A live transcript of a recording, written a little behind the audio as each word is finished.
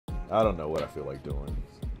I don't know what I feel like doing.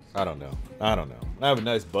 I don't know. I don't know. I have a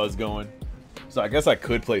nice buzz going. So I guess I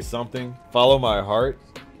could play something. Follow my heart.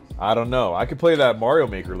 I don't know. I could play that Mario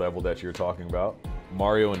Maker level that you're talking about.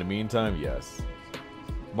 Mario in the meantime, yes.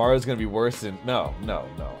 Mario's gonna be worse than no.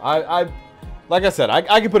 I like I said,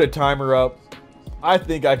 I can put a timer up. I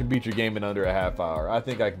think I can beat your game in under a half hour. I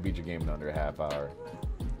think I can beat your game in under a half hour.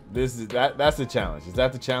 That's the challenge. Is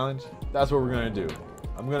that the challenge? That's what we're gonna do.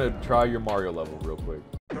 I'm gonna try your Mario level real quick.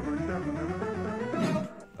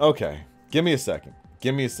 Okay, give me a second.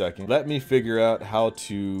 Give me a second. Let me figure out how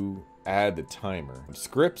to add the timer.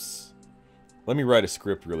 Scripts. Let me write a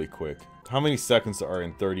script really quick. How many seconds are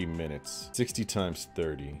in 30 minutes? 60 times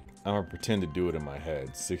 30. I'm gonna pretend to do it in my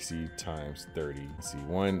head. 60 times 30. Let's see,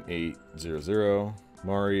 1800.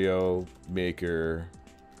 Mario Maker.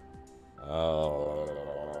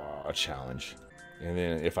 A challenge. And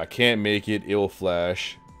then if I can't make it, it will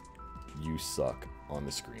flash "You suck" on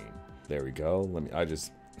the screen. There we go. I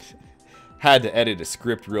just had to edit a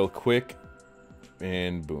script real quick.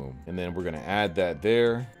 And boom. And then we're gonna add that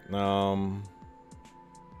there.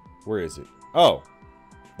 Where is it? Oh,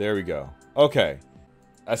 there we go. Okay.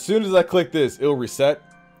 As soon as I click this, it'll reset.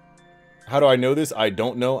 How do I know this? I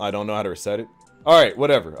don't know. I don't know how to reset it. All right,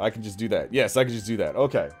 whatever. I can just do that. Yes, I can just do that.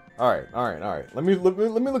 Okay. All right. Let me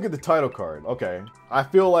look at the title card. Okay. I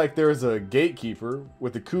feel like there's a gatekeeper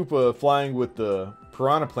with the Koopa flying with the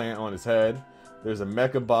piranha plant on his head. There's a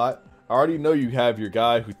mecha bot. I already know you have your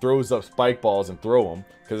guy who throws up spike balls and throw them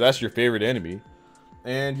because that's your favorite enemy.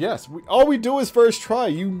 And yes, all we do is first try.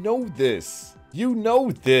 You know this. You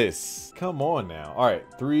know this. Come on now. All right,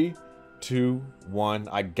 3, 2, 1.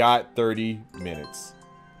 I got 30 minutes.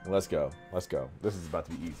 Let's go. Let's go. This is about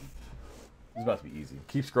to be easy. This is about to be easy.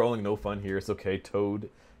 Keep scrolling. No fun here. It's okay. Toad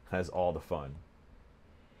has all the fun.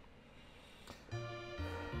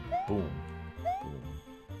 Boom. Boom.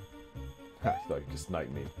 I thought you could snipe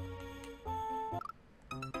me.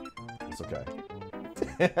 It's okay.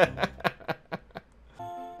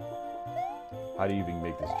 How do you even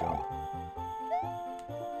make this jump?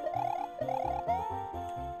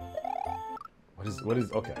 What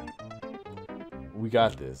is, okay. We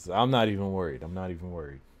got this. I'm not even worried. I'm not even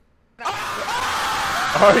worried.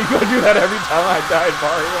 Are you gonna do that every time I die,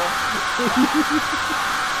 Mario?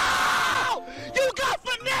 You got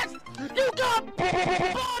finesse! You got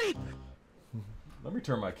body! Let me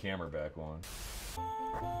turn my camera back on.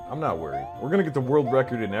 I'm not worried. We're gonna get the world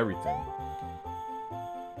record and everything.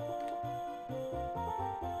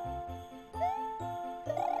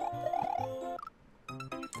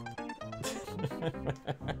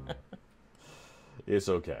 It's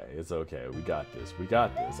okay. It's okay. We got this. We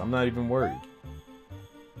got this. I'm not even worried.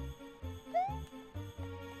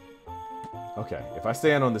 Okay. If I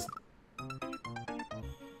stand on this...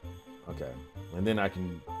 Okay. And then I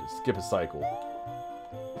can skip a cycle.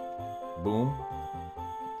 Boom.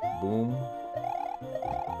 Boom.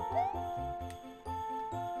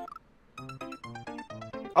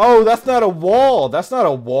 Oh, that's not a wall. That's not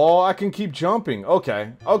a wall. I can keep jumping.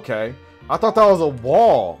 Okay. Okay. I thought that was a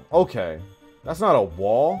wall. Okay. That's not a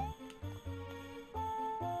wall.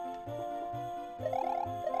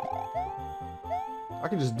 I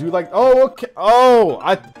can just do like, oh, okay.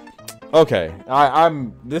 Oh, okay.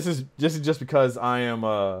 This is just because I am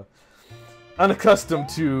unaccustomed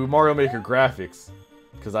to Mario Maker graphics,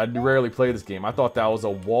 because I rarely play this game. I thought that was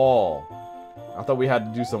a wall. I thought we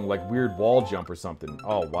had to do some like weird wall jump or something.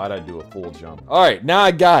 Oh, why'd I do a full jump? All right, now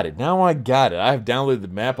I got it. Now I got it. I have downloaded the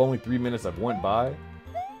map. Only 3 minutes have went by.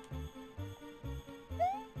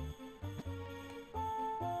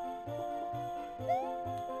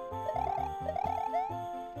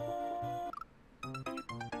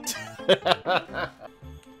 I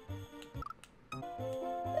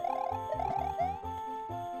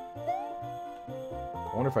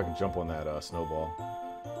wonder if I can jump on that snowball.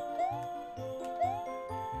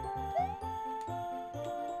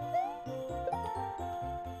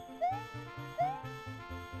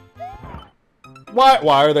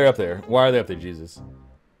 Why are they up there? Why are they up there, Jesus?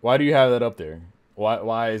 Why do you have that up there?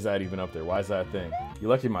 Why is that even up there? Why is that a thing? You're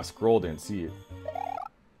lucky my scroll didn't see it.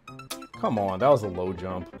 Come on, that was a low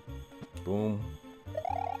jump. Boom.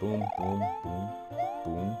 Boom, boom, boom,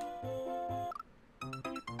 boom.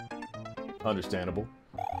 Understandable.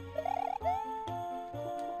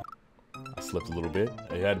 I slipped a little bit.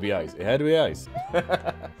 It had to be ice. It had to be ice. Alright,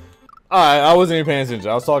 I wasn't even paying attention.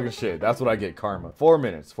 I was talking shit. That's what I get, karma. 4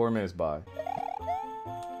 minutes. 4 minutes by.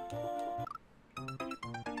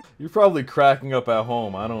 You're probably cracking up at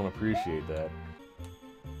home. I don't appreciate that.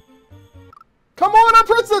 Come on, I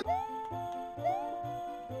pressed it!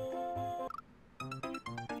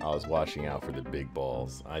 I was watching out for the big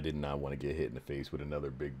balls. I did not want to get hit in the face with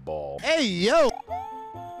another big ball. Hey, yo!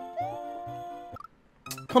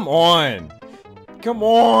 Come on! Come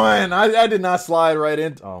on! I did not slide right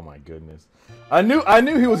in. Oh my goodness. I knew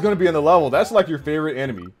he was going to be in the level. That's like your favorite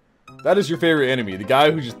enemy. That is your favorite enemy. The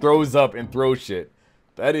guy who just throws up and throws shit.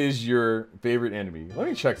 That is your favorite enemy. Let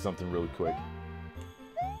me check something really quick.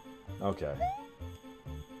 Okay.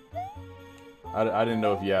 I didn't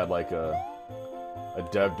know if you had like a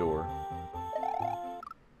dev door.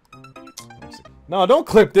 No, don't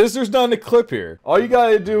clip this. There's nothing to clip here. All you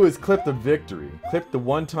gotta do is clip the victory. Clip the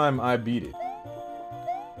one time I beat it.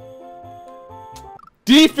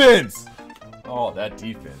 Defense! Oh, that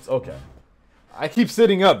defense. Okay. I keep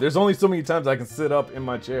sitting up. There's only so many times I can sit up in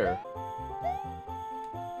my chair.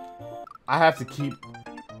 I have to keep...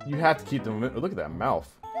 You have to keep them... Look at that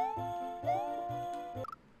mouth.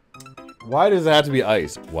 Why does it have to be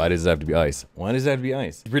ice? Why does it have to be ice? Why does it have to be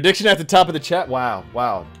ice? Prediction at the top of the chat? Wow.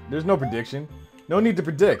 Wow. There's no prediction. No need to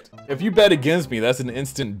predict. If you bet against me, that's an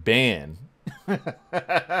instant ban.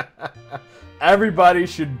 Everybody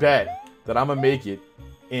should bet that I'm gonna make it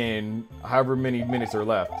in however many minutes are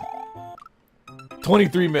left.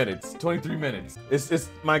 23 minutes. 23 minutes. It's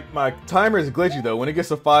my timer is glitchy though. When it gets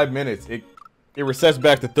to 5 minutes, it resets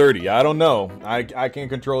back to 30. I don't know. I can't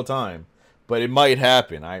control time. But it might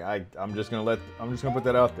happen. I'm just gonna put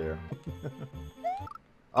that out there.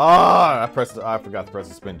 Ah, I forgot to press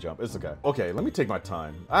the spin jump. It's okay. Okay, let me take my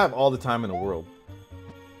time. I have all the time in the world.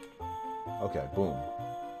 Okay, boom.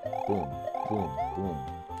 Boom. Boom. Boom.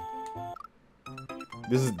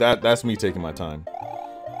 That's me taking my time.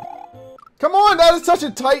 Come on, that is such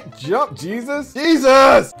a tight jump, Jesus!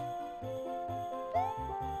 Jesus!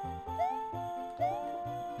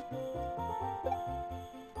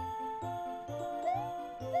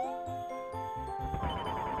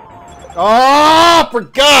 Oh,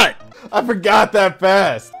 forgot! I forgot that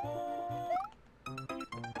fast.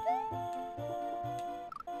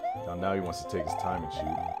 Oh, now he wants to take his time and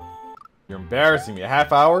shoot. You're embarrassing me. A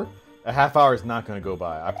half hour? A half hour is not gonna go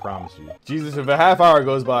by. I promise you. Jesus, if a half hour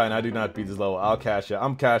goes by and I do not beat this level, I'm cash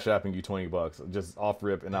apping you 20 bucks. Just off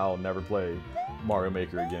rip, and I'll never play Mario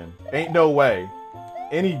Maker again. Ain't no way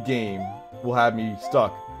any game will have me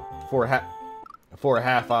stuck for a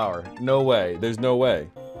half hour. No way. There's no way.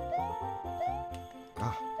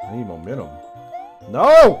 I need momentum.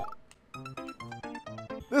 No!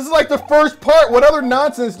 This is like the first part. What other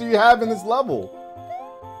nonsense do you have in this level?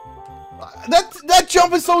 That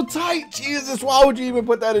jump is so tight. Jesus, why would you even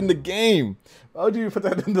put that in the game? Why would you even put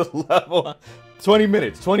that in the level? 20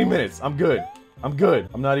 minutes. 20 minutes. I'm good. I'm good.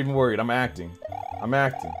 I'm not even worried. I'm acting. I'm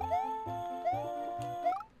acting.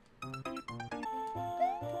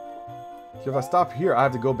 So if I stop here, I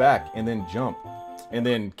have to go back and then jump. And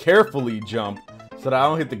then carefully jump. So that I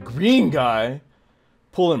don't hit the green guy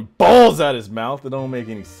pulling balls out his mouth. That don't make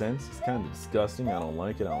any sense. It's kind of disgusting. I don't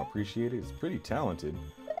like it. I don't appreciate it. It's pretty talented,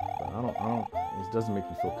 but I don't. It doesn't make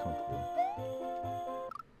me feel comfortable.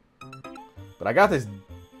 But I got this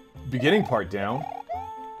beginning part down.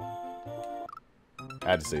 I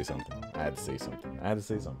had to say something. I had to say something. I had to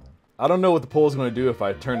say something. I don't know what the poll is going to do if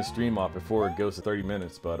I turn the stream off before it goes to 30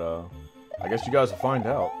 minutes, but I guess you guys will find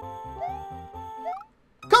out.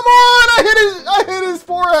 Come on! I hit his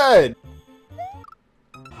forehead!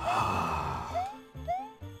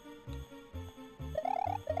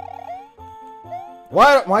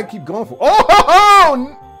 Why keep going for? Oh ho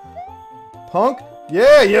ho! Punk?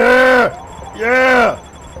 Yeah, yeah! Yeah!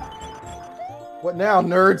 What now,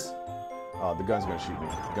 nerds? Oh, the gun's gonna shoot me.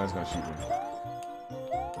 The gun's gonna shoot me.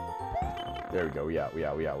 There we go. We out. We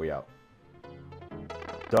out. We out. We out.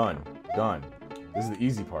 Done. Done. This is the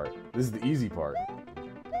easy part. This is the easy part.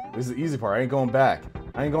 This is the easy part. I ain't going back.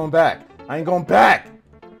 I ain't going back. I ain't going back.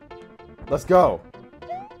 Let's go.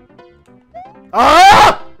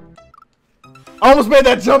 Ah! I almost made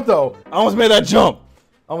that jump though. I almost made that jump.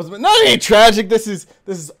 No, it ain't tragic. This is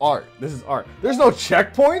art. This is art. There's no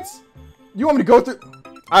checkpoints. You want me to go through?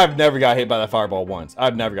 I've never got hit by that fireball once.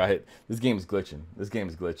 I've never got hit. This game is glitching. This game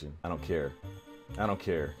is glitching. I don't care. I don't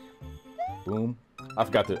care. Boom. I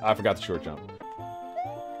forgot the short jump.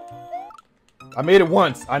 I made it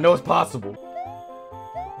once. I know it's possible.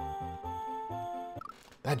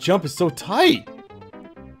 That jump is so tight.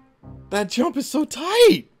 That jump is so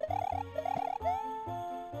tight.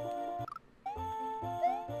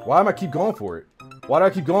 Why am I keep going for it? Why do I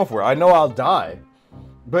keep going for it? I know I'll die.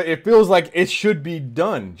 But it feels like it should be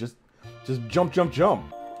done. Just jump, jump,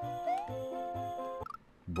 jump.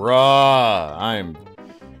 Bruh,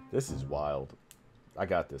 this is wild. I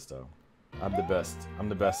got this though. I'm the best. I'm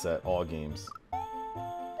the best at all games.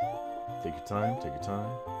 Take your time, take your time.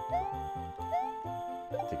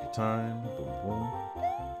 Take your time. Boom, boom.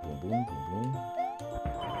 Boom, boom, boom, boom.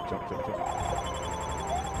 Jump, jump, jump.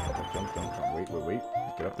 Jump, jump, jump, jump. Wait, wait, wait.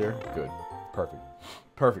 Get up there. Good. Perfect.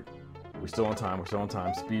 Perfect. We're still on time. We're still on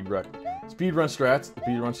time. Speed run strats. Speed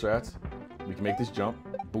run strats. We can make this jump.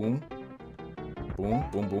 Boom. Boom,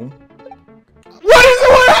 boom, boom.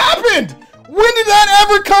 What happened? When did that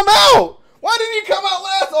ever come out? Why didn't he come out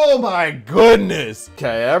last? Oh my goodness.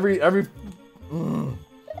 Okay,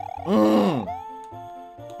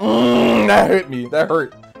 that hit me. That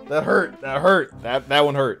hurt. That hurt. That hurt. That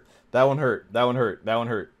one hurt. That one hurt. That one hurt. That one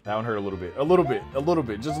hurt. That one hurt a little bit. A little bit. A little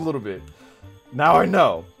bit. Just a little bit. Now I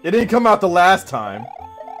know. It didn't come out the last time.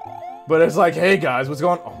 But it's like, hey guys, what's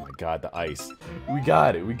going on? Oh my god, the ice. We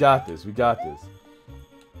got it. We got this. We got this.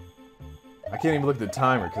 I can't even look at the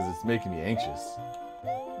timer because it's making me anxious.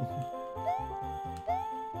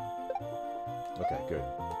 Okay, good.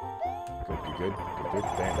 Good, good, good, good, good.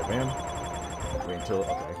 Bam, bam, bam. Wait until,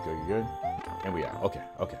 okay, good, good. And we out. Okay,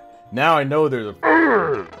 okay. Now I know there's a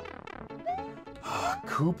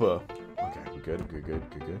Koopa. Okay, we're good, good, good,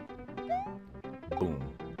 good, good. Boom.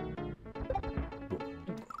 Boom.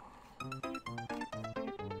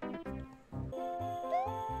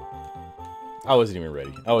 I wasn't even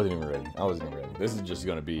ready. I wasn't even ready. I wasn't even ready. This is just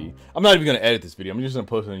gonna be, I'm not even gonna edit this video. I'm just gonna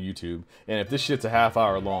post it on YouTube. And if this shit's a half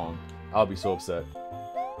hour long, I'll be so upset.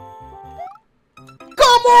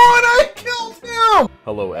 Come on, I killed him!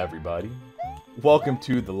 Hello, everybody. Welcome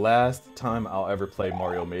to the last time I'll ever play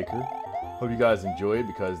Mario Maker. Hope you guys enjoy it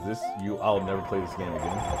because I'll never play this game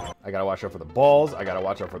again. I gotta watch out for the balls. I gotta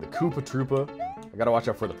watch out for the Koopa Troopa. I gotta watch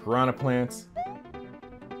out for the piranha plants.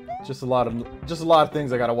 Just a lot of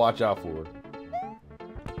things I gotta watch out for.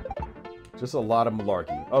 Just a lot of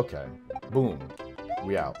malarkey. Okay. Boom.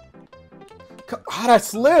 We out. How'd I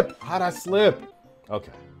slip? How'd I slip?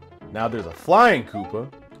 Okay. Now there's a flying Koopa.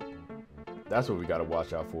 That's what we gotta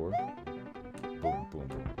watch out for. Boom, boom,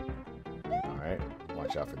 boom. Alright.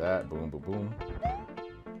 Watch out for that. Boom, boom, boom.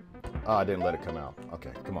 Oh, I didn't let it come out. Okay.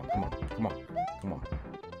 Come on, come on, come on, come on.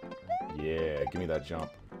 Yeah, give me that jump.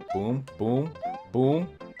 Boom, boom, boom.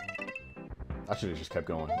 I should have just kept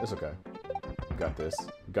going. It's okay. We got this.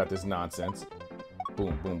 We got this nonsense.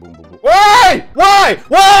 Boom, boom, boom, boom, boom. Why? Why?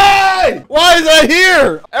 Why? Why is that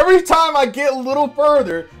here? Every time I get a little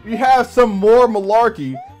further, you have some more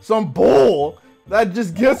malarkey, some bull that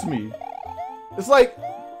just gets me. It's like,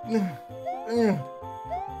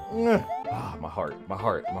 ah, my heart, my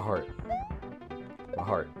heart, my heart, my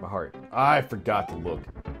heart, my heart. I forgot to look.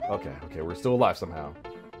 Okay, okay, we're still alive somehow.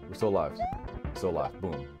 We're still alive. Still alive.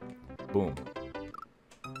 Boom, boom.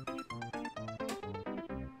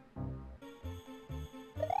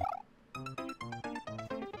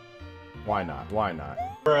 Why not? Why not?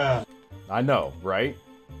 Bruh. I know, right?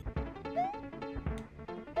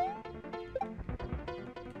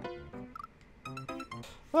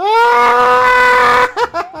 Oh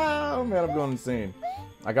man, I'm going insane.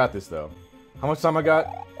 I got this though. How much time I got?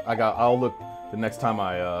 I'll look the next time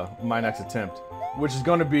my next attempt, which is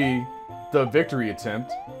gonna be the victory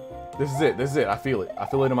attempt. This is it. This is it. I feel it. I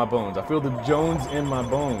feel it in my bones. I feel the Jones in my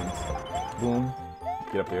bones. Boom.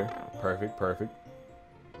 Get up there. Perfect. Perfect.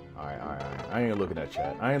 Alright, alright, alright. I ain't looking at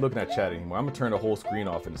chat. I ain't looking at chat anymore. I'm gonna turn the whole screen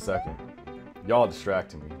off in a second. Y'all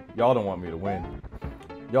distracting me. Y'all don't want me to win.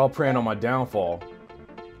 Y'all praying on my downfall.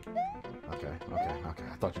 Okay, okay, okay.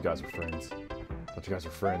 I thought you guys were friends. I thought you guys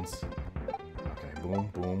were friends. Okay,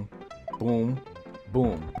 boom, boom, boom,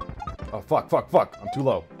 boom. Oh, fuck, fuck, fuck. I'm too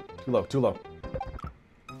low. Too low, too low.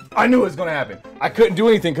 I knew it was gonna happen. I couldn't do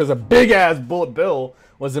anything because a big-ass bullet bill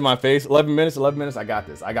was in my face. 11 minutes, 11 minutes. I got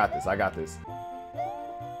this. I got this. I got this.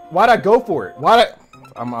 Why'd I go for it?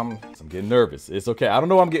 I'm getting nervous. It's okay. I don't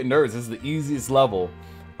know why I'm getting nervous. This is the easiest level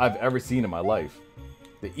I've ever seen in my life.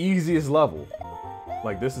 The easiest level.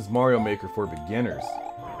 Like, this is Mario Maker for beginners.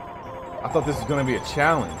 I thought this was gonna be a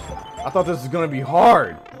challenge. I thought this was gonna be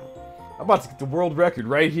hard. I'm about to get the world record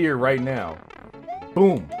right here, right now.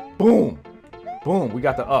 Boom, boom, boom. We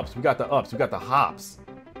got the ups. We got the ups. We got the hops.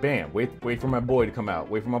 Bam. Wait for my boy to come out.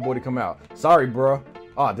 Wait for my boy to come out. Sorry, bro.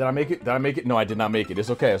 Oh, did I make it? Did I make it? No, I did not make it. It's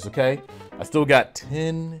okay. It's okay. I still got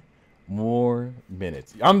 10 more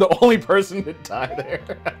minutes. I'm the only person to die there.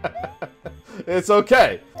 It's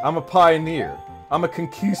okay. I'm a pioneer. I'm a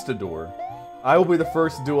conquistador. I will be the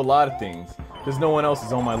first to do a lot of things because no one else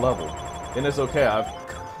is on my level. And it's okay.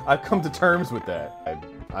 I've come to terms with that.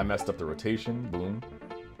 I messed up the rotation. Boom.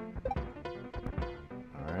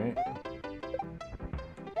 All right.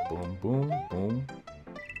 Boom, boom, boom.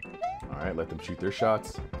 Alright, let them shoot their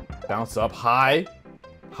shots. Bounce up high.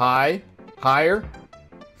 High. Higher.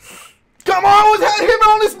 Come on! I hit him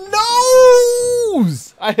on his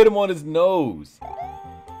nose! I hit him on his nose.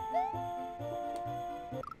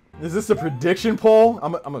 Is this a prediction poll?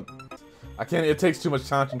 I can't. It takes too much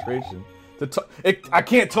concentration to talk. I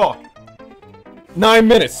can't talk. 9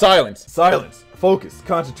 minutes. Silence. Silence. Focus.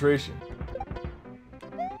 Concentration.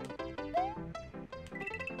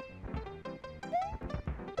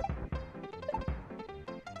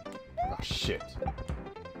 Oh shit.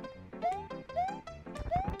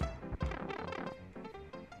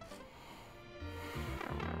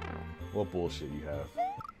 What bullshit you have?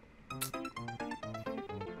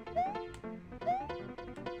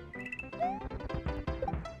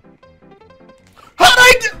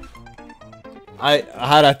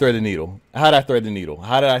 How'd I thread the needle? How'd I thread the needle?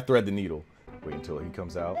 How did I thread the needle? Wait until he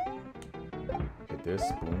comes out. Hit this.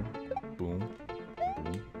 Boom. Boom.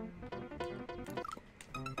 Boom.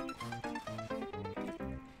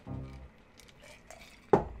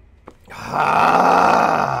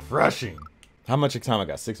 Ah! Rushing. How much time I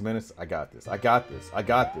got? 6 minutes? I got this. I got this. I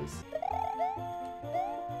got this.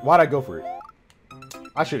 Why'd I go for it?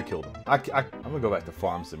 I should have killed him. I'm gonna go back to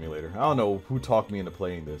Farm Simulator. I don't know who talked me into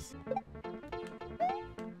playing this.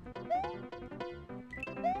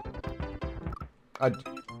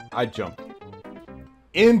 I jumped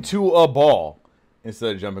into a ball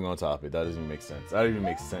instead of jumping on top of it. That doesn't even make sense. That doesn't even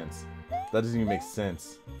make sense. That doesn't even make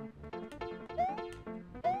sense.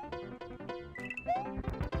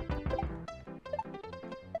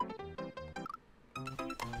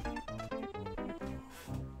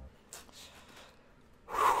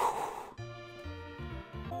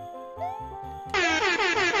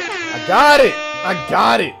 I got it! I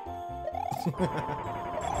got it!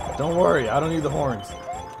 Don't worry, I don't need the horns.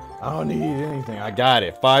 I don't need anything. I got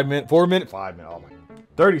it. 5 minutes, 4 minutes, 5 minutes. Oh my.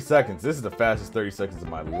 30 seconds. This is the fastest 30 seconds of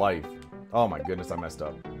my life. Oh my goodness, I messed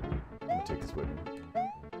up. I'm gonna take this with me.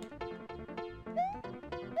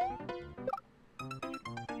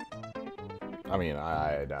 I mean,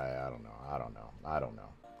 I don't know. I don't know.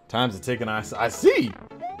 Time's a ticking. I see.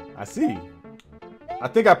 I think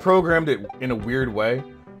I programmed it in a weird way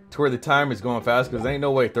to where the time is going fast because ain't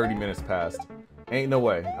no way 30 minutes passed. Ain't no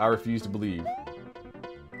way. I refuse to believe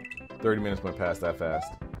 30 minutes went past that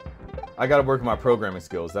fast. I gotta work on my programming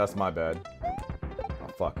skills. That's my bad. Oh,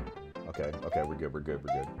 fuck. Okay, we're good.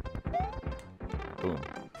 Boom.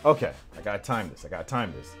 Okay, I gotta time this.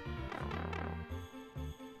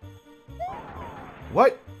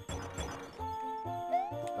 What?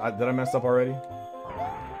 Did I mess up already?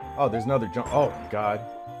 Oh, there's another jump. Oh, God.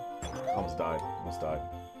 Almost died.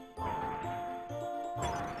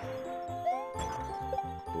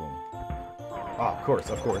 Oh, of course.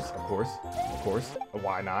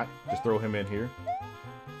 Why not? Just throw him in here.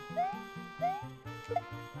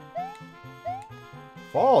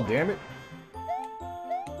 Fall, damn it.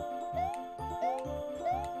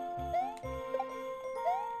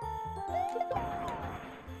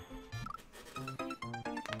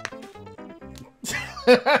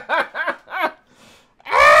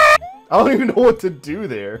 I don't even know what to do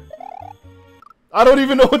there. I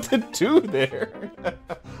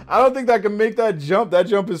don't think I can make that jump. That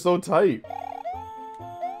jump is so tight.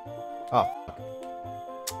 Oh, fuck.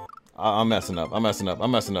 I'm messing up. I'm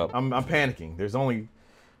panicking. I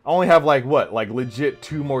only have like what? Like legit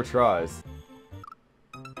 2 more tries.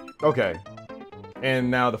 Okay.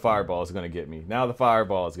 And now the fireball is gonna get me. The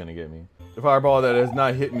fireball that has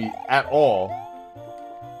not hit me at all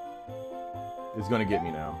is gonna get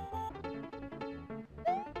me now.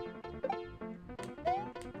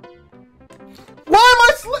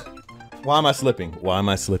 Why am I slipping? I'm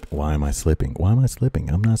not slipping.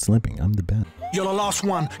 I'm the best. You're the last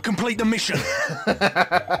one. Complete the mission.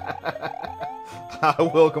 I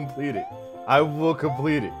will complete it. I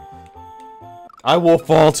will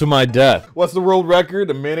fall to my death. What's the world record?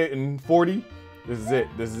 1 minute and 40? This is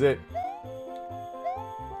it.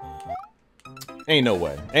 Ain't no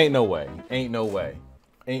way.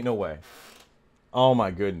 Oh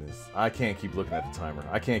my goodness. I can't keep looking at the timer.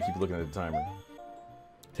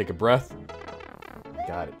 Take a breath. I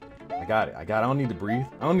got it. I don't need to breathe.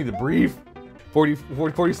 40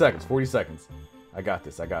 seconds. I got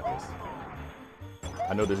this. I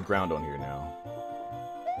know there's ground on here now.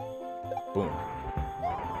 Boom.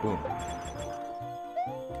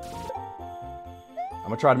 I'm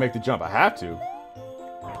gonna try to make the jump. I have to.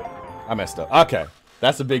 I messed up. Okay.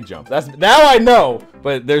 That's a big jump. Now I know,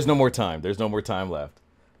 but there's no more time. Left.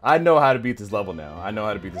 I know how to beat this level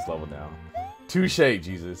now. Touche,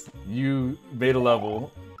 Jesus. You made a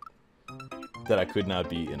level that I could not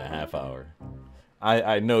beat in a half hour.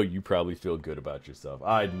 I know you probably feel good about yourself.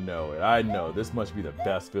 I know it. This must be the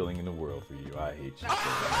best feeling in the world for you. I hate you so much.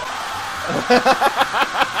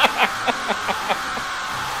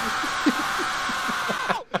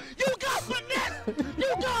 You got finesse!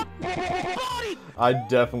 You got I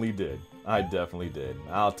definitely did. I definitely did.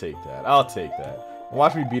 I'll take that. I'll take that.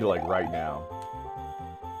 Watch me beat it like right now.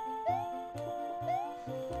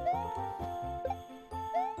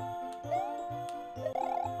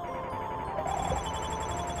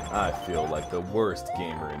 I feel like the worst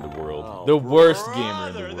gamer in the world. Oh, the worst gamer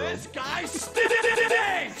in the world. This guy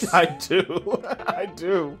stinks! I do. I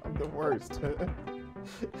do. I'm the worst.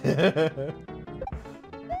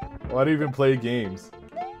 Why do you even play games?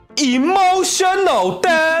 Emotional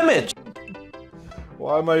damage!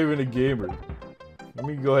 Why am I even a gamer? Let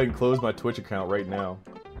me go ahead and close my Twitch account right now.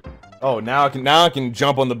 Oh, now I can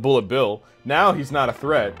jump on the Bullet Bill. Now he's not a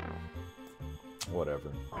threat.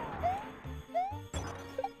 Whatever.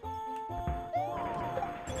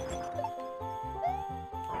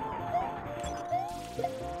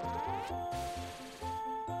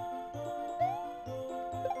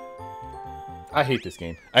 I hate this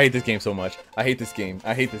game. I hate this game so much. I hate this game.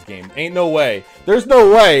 I hate this game. Ain't no way. There's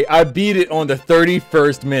no way I beat it on the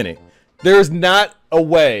 31st minute. There's not a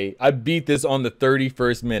way I beat this on the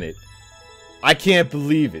 31st minute. I can't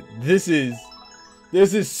believe it. This is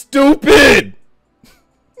stupid.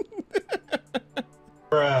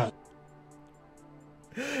 Bruh.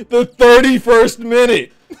 The 31st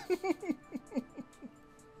minute.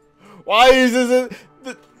 Why is this?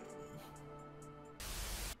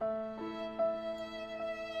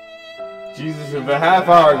 Jesus, if a half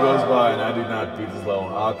hour goes by and I do not beat this level,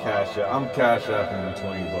 I'll cash out. I'm cash apping you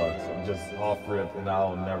 $20. I'm just off rip and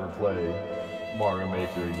I'll never play Mario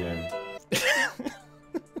Maker again.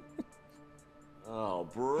 Oh,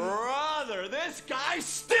 brother, this guy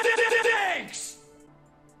stinks!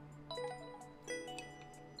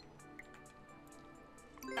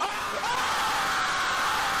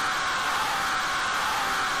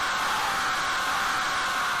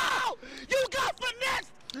 You got finesse!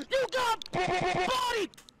 You got body!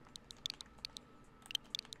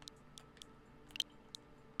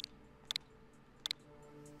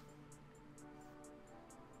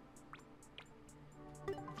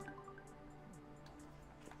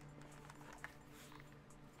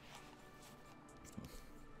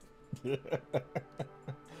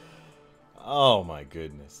 Oh my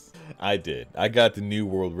goodness. I did. I got the new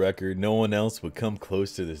world record. No one else would come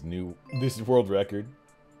close to this world record.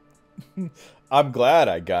 I'm glad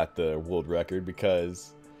I got the world record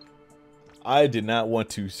because I did not want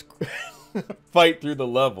to fight through the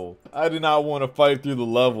level. I did not want to fight through the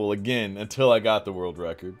level again until I got the world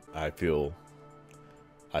record. I feel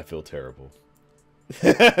terrible.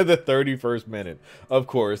 The 31st minute. Of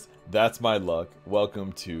course, that's my luck.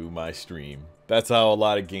 Welcome to my stream. That's how a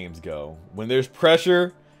lot of games go. When there's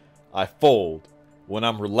pressure, I fold. When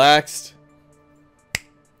I'm relaxed,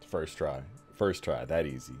 first try. First try. That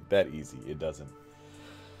easy. That easy. It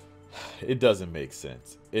doesn't make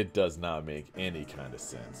sense. It does not make any kind of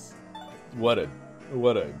sense. What an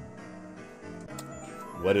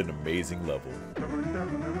amazing level.